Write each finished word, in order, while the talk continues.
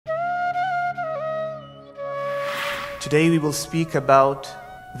Today we will speak about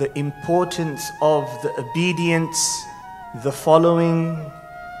the importance of the obedience, the following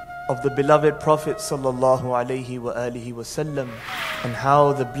of the beloved Prophet sallallahu alaihi wasallam, and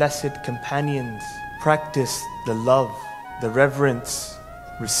how the blessed companions practiced the love, the reverence,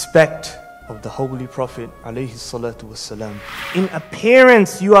 respect of the Holy Prophet alayhi salatu wasalam. In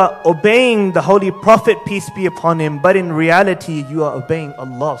appearance you are obeying the Holy Prophet, peace be upon him, but in reality you are obeying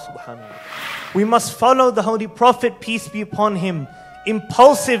Allah subhanahu wa ta'ala. We must follow the Holy Prophet, peace be upon him,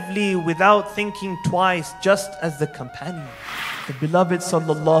 impulsively without thinking twice, just as the companion. The beloved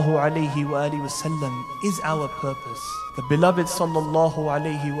sallallahu alayhi wasallam is our purpose. The beloved sallallahu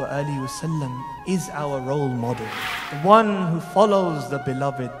alayhi wasallam is our role model. The one who follows the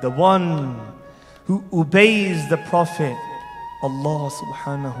beloved, the one who obeys the Prophet, Allah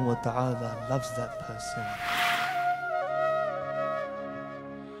subhanahu wa ta'ala loves that person.